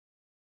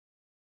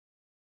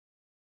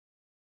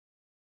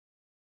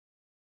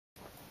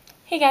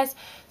Hey guys,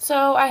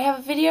 so I have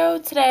a video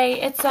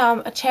today. It's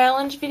a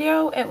challenge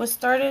video. It was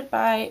started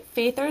by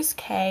Faithers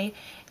K.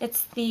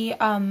 It's the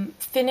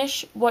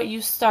finish what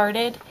you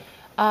started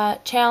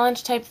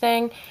challenge type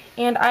thing,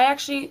 and I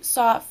actually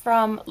saw it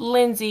from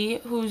Lindsay,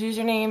 whose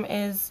username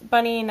is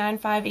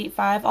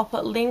bunny9585. I'll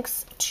put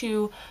links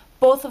to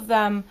both of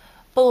them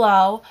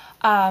below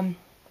because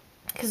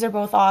they're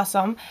both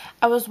awesome.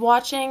 I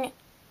watched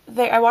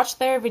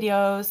their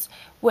videos,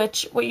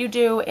 which what you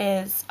do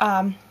is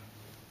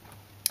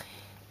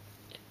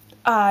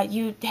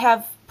you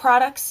have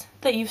products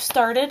that you've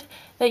started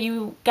that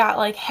you got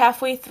like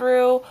halfway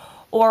through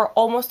or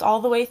almost all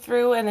the way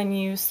through, and then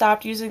you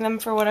stopped using them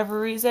for whatever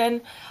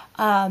reason,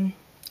 and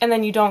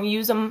then you don't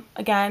use them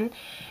again.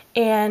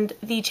 And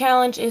the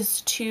challenge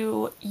is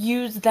to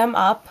use them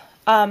up.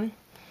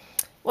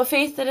 What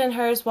Faith did in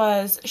hers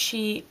was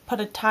she put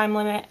a time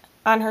limit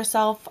on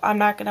herself. I'm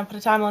not going to put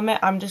a time limit.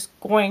 I'm just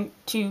going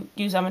to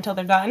use them until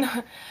they're done.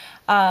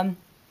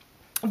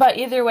 But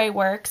either way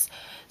works.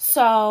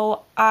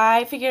 So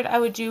I figured I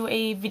would do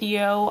a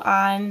video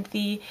on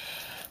the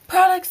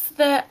products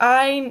that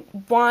I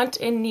want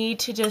and need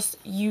to just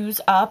use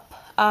up.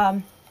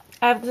 I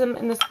have them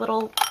in this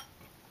little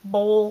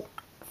bowl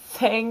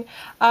thing.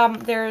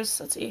 There's,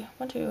 let's see,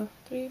 1, 2,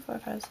 3, 4,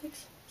 5,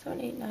 6,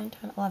 7, 8, 9,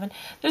 10, 11.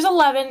 There's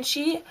 11.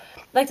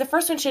 Like the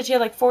first one she had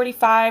like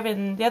 45,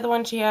 and the other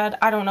one she had,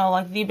 I don't know,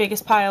 like the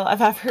biggest pile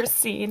I've ever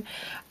seen.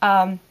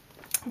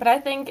 But I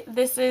think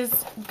this is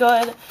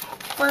good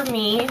for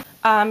me,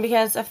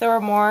 because if there were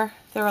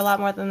a lot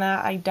more than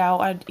that, I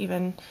doubt I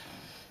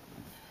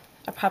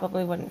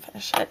probably wouldn't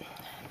finish it.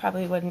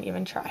 Probably wouldn't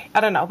even try. I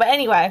don't know. But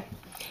anyway,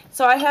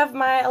 so I have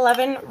my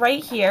 11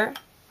 right here.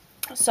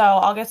 So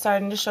I'll get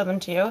started and just show them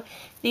to you.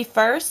 The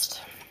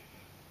first,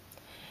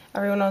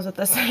 everyone knows what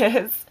this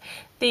is,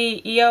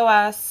 the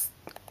EOS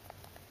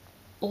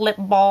Lip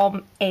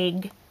Balm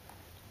Egg.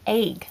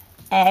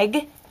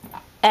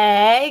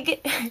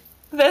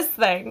 This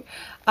thing.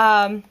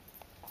 I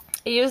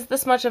used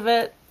this much of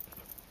it.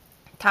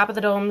 Top of the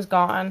dome's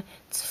gone.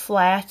 It's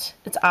flat.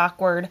 It's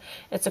awkward.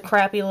 It's a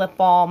crappy lip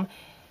balm.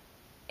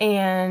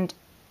 And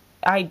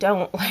I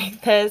don't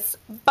like this.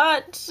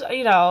 But,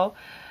 you know,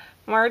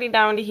 I'm already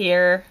down to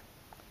here.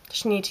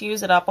 Just need to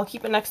use it up. I'll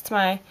keep it next to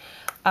my...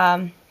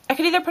 I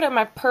could either put it in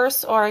my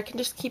purse, or I can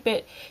just keep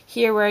it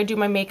here where I do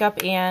my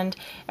makeup. And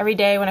every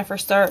day when I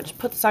first start, just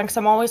put this on, because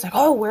I'm always like,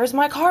 oh, where's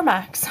my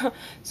Carmex?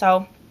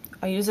 So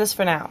I'll use this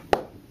for now.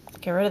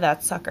 Get rid of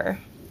that sucker.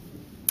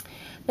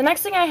 The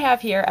next thing I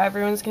have here,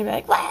 everyone's going to be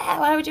like, wow,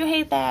 why would you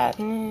hate that?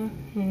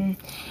 And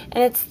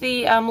it's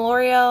the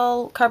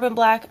L'Oreal Carbon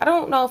Black. I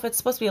don't know if it's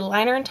supposed to be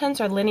liner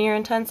intense or linear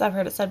intense. I've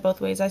heard it said both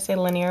ways. I say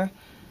linear,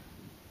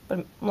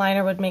 but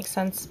liner would make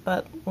sense,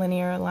 but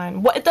linear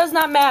line. What? It does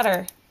not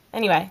matter.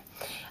 Anyway,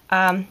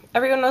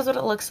 everyone knows what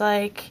it looks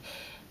like.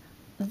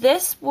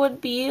 This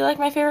would be like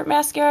my favorite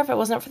mascara if it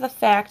wasn't for the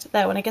fact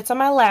that when it gets on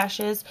my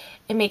lashes,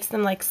 it makes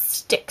them like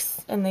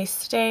sticks, and they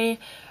stay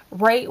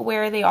right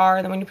where they are.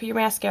 And then when you put your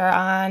mascara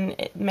on,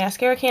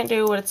 mascara can't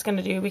do what it's going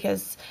to do,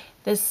 because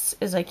this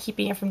is like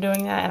keeping it from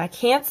doing that, and I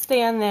can't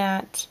stand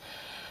that.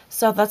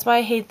 So that's why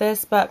I hate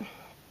this, but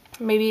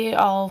maybe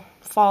I'll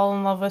fall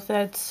in love with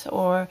it,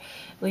 or at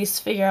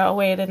least figure out a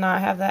way to not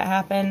have that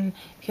happen,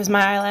 because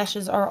my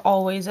eyelashes are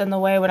always in the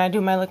way when I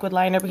do my liquid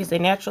liner, because they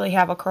naturally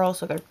have a curl,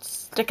 so they're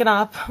sticking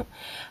up.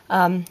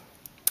 But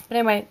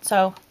anyway,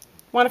 so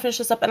want to finish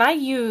this up, and I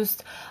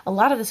used a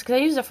lot of this because I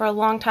used it for a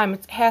long time.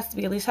 It has to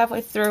be at least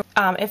halfway through,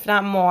 if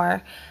not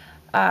more.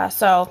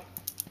 So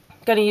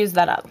I'm going to use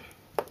that up.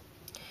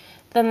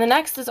 Then the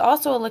next is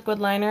also a liquid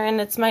liner, and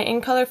it's my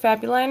In Color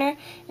Fabuliner,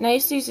 and I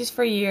used to use these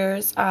for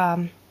years.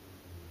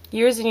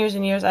 Years and years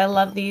and years. I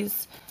love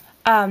these.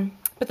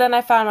 But then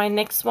I found my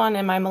NYX one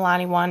and my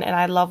Milani one, and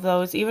I love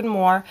those even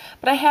more.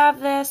 But I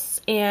have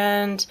this,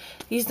 and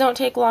these don't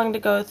take long to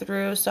go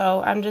through,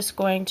 so I'm just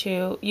going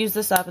to use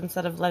this up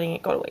instead of letting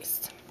it go to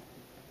waste.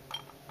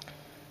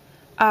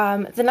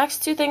 The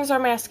next two things are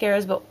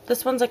mascaras, but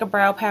this one's like a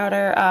brow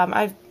powder.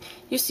 I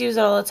used to use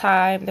it all the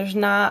time. There's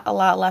not a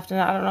lot left in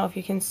it. I don't know if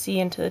you can see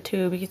into the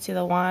tube. You can see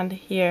the wand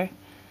here.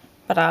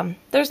 But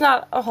there's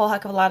not a whole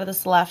heck of a lot of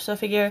this left, so I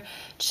figure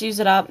just use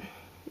it up,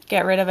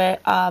 get rid of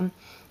it.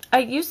 I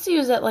used to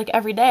use it like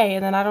every day,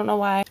 and then I don't know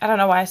why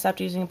I stopped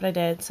using it, but I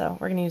did, so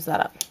we're gonna use that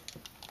up.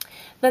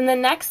 Then the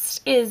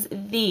next is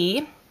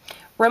the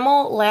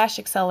Rimmel Lash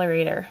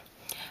Accelerator.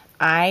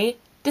 I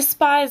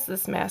despise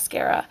this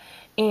mascara,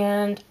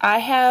 and I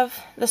have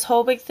this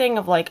whole big thing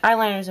of like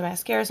eyeliners and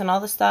mascaras and all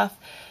this stuff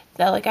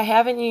that like I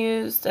haven't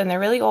used, and they're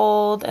really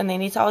old, and they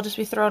need to all just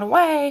be thrown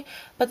away.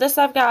 But this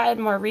I've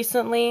gotten more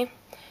recently,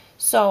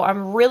 so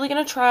I'm really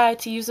gonna try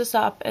to use this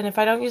up, and if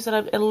I don't use it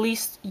up, at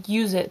least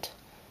use it,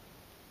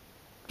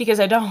 because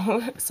I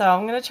don't. So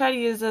I'm gonna try to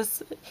use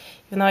this,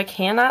 even though I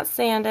cannot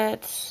stand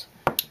it.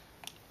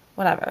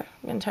 Whatever,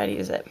 I'm gonna try to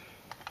use it.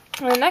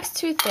 And the next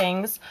two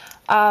things,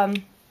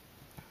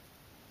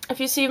 if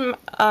you see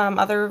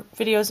other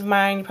videos of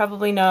mine, you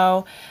probably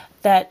know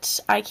that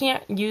I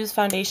can't use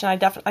foundation.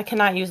 I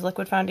cannot use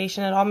liquid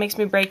foundation. It all makes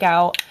me break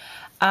out.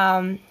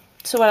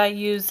 So what I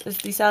use is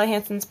the Sally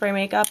Hansen spray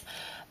makeup,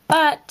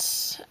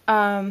 but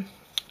I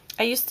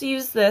used to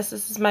use this.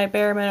 This is my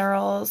Bare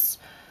Minerals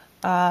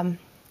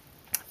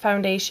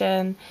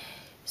foundation.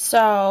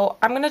 So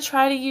I'm gonna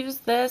try to use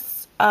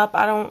this up.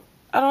 I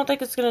don't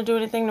think it's gonna do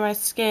anything to my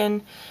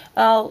skin.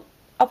 I'll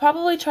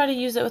probably try to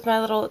use it with my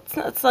little,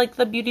 it's like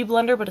the beauty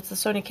blender, but it's the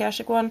Sonia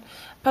Kashuk one.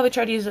 I'll probably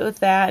try to use it with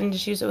that and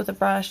just use it with a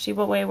brush, see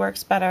what way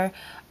works better.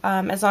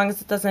 As long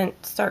as it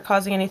doesn't start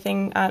causing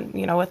anything,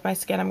 you know, with my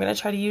skin, I'm going to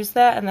try to use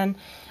that. And then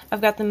I've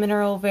got the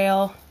Mineral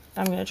Veil.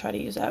 I'm going to try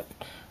to use that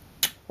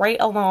right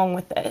along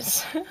with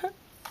this.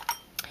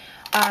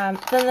 Then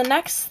the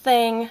next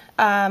thing,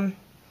 I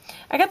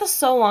got this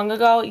so long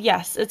ago.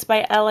 Yes, it's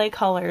by LA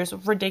Colors.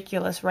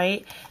 Ridiculous,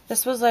 right?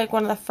 This was like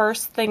one of the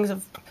first things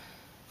of,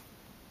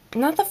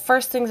 not the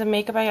first things of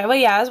makeup I got. Well,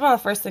 yeah, it was one of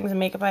the first things of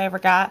makeup I ever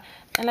got.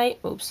 And I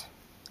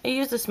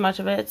used this much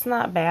of it. It's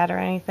not bad or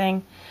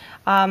anything.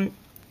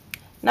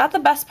 Not the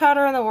best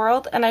powder in the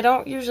world, and I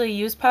don't usually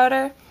use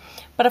powder.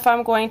 But if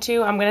I'm going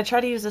to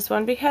try to use this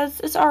one because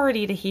it's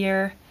already to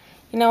here.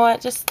 You know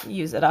what? Just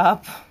use it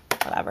up.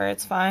 Whatever,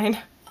 it's fine.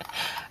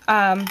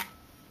 And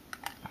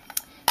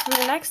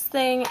the next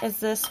thing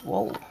is this.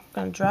 Whoa, I'm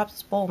going to drop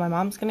this bowl. My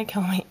mom's going to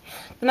kill me.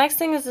 The next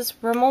thing is this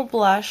Rimmel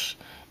blush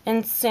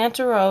in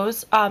Santa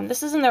Rose.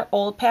 This is in their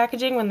old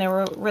packaging when they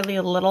were really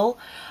little.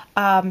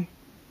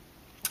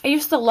 I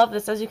used to love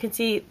this. As you can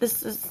see,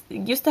 it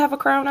used to have a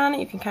crown on it.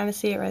 You can kind of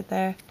see it right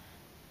there.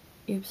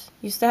 Oops.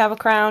 Used to have a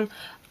crown,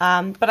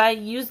 but I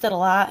used it a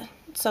lot,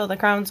 so the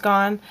crown's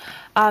gone.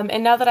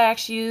 And now that I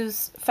actually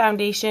use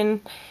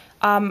foundation,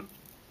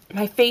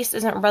 my face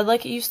isn't red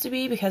like it used to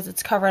be because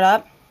it's covered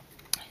up.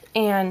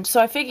 And so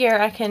I figure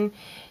I can,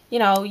 you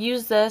know,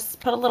 use this,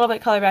 put a little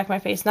bit color back in my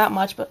face, not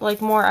much, but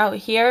like more out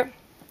here.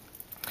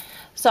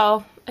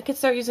 So I could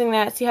start using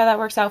that, see how that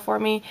works out for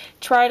me.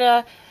 Try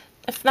to,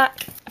 if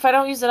I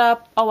don't use it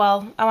up, oh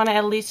well, I want to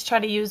at least try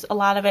to use a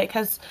lot of it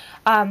because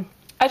I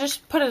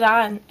just put it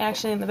on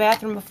actually in the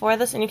bathroom before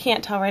this, and you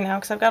can't tell right now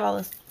because I've got all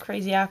this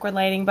crazy awkward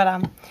lighting,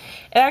 but it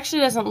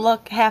actually doesn't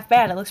look half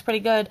bad. It looks pretty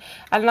good.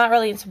 I'm not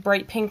really into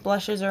bright pink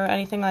blushes or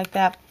anything like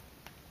that,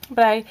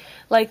 but I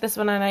like this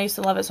one and I used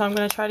to love it, so I'm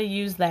going to try to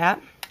use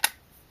that.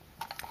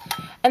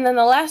 And then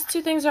the last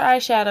two things are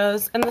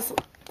eyeshadows, and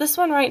this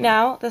one right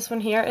now, this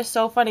one here, is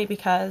so funny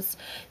because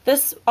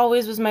this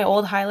always was my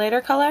old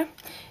highlighter color,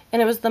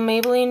 and it was the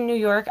Maybelline New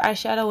York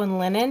eyeshadow in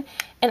Linen,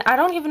 and I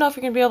don't even know if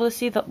you're going to be able to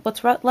see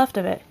what's left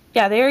of it.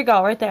 Yeah, there you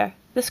go, right there.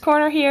 This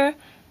corner here,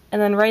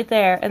 and then right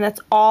there, and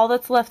that's all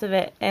that's left of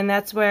it, and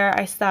that's where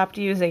I stopped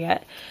using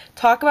it.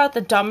 Talk about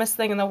the dumbest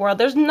thing in the world.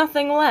 There's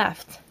nothing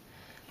left.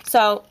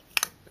 So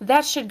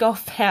that should go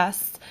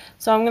fast.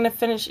 So I'm going to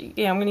finish,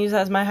 yeah, I'm going to use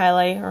that as my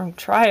highlight, or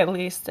try at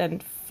least,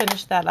 and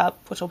finish that up,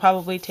 which will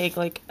probably take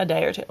like a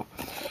day or two.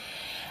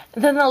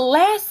 Then the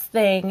last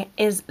thing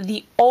is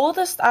the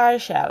oldest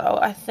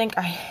eyeshadow I think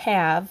I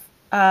have.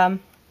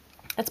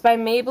 It's by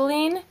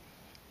Maybelline,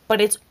 but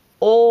it's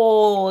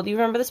old. You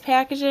remember this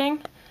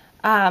packaging?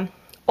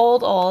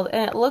 Old,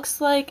 and it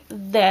looks like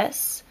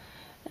this.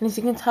 And as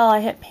you can tell,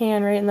 I hit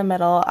pan right in the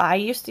middle. I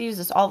used to use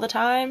this all the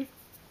time,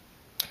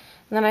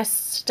 and then I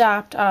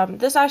stopped.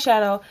 This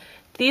eyeshadow,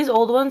 these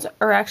old ones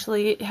are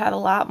actually had a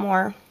lot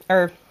more,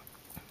 or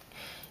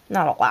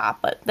not a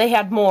lot, but they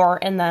had more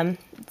in them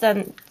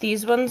than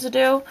these ones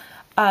do.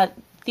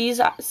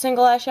 These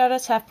single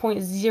eyeshadows have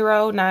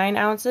 0.09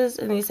 ounces,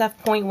 and these have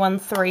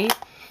 0.13.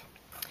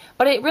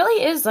 But it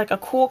really is like a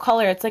cool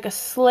color. It's like a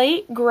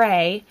slate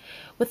gray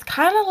with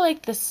kind of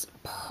like this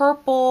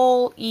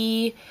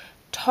purple-y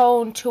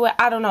tone to it.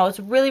 I don't know. It's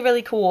really,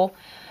 really cool.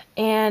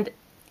 And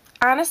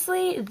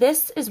honestly,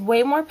 this is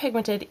way more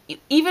pigmented,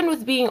 even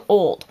with being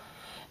old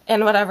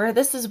and whatever.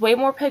 This is way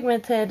more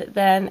pigmented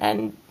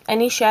than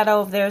any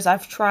shadow of theirs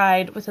I've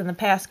tried within the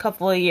past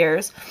couple of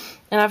years.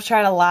 And I've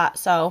tried a lot,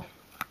 so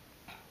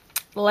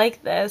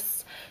like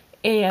this.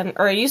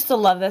 Or I used to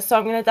love this, so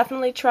I'm going to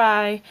definitely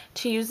try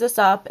to use this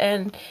up,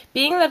 and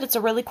being that it's a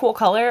really cool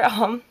color,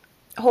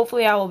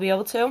 hopefully I will be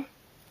able to.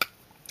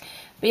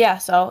 But yeah,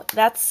 so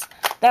that's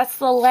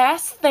the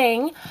last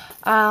thing.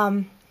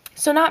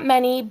 So not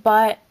many,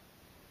 but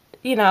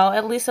you know,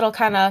 at least it'll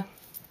kind of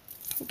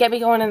get me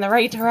going in the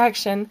right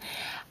direction.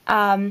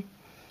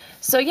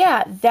 So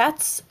yeah,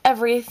 that's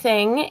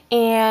everything,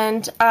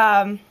 and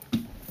I'll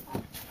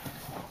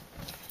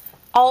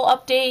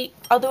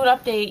do an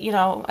update, you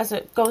know, as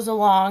it goes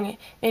along,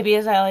 maybe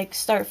as I, like,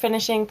 start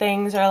finishing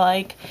things, or,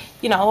 like,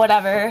 you know,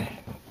 whatever,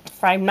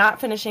 if I'm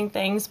not finishing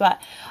things, but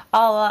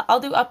I'll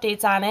do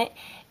updates on it.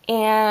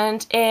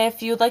 And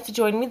if you'd like to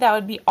join me, that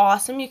would be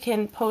awesome. You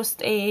can post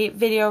a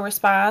video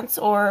response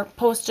or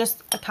post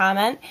just a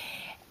comment.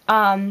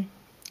 And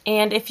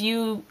if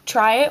you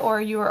try it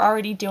or you are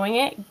already doing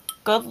it,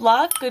 good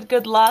luck,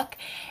 good luck.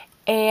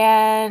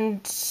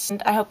 And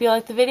I hope you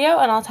liked the video,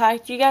 and I'll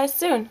talk to you guys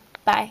soon.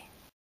 Bye.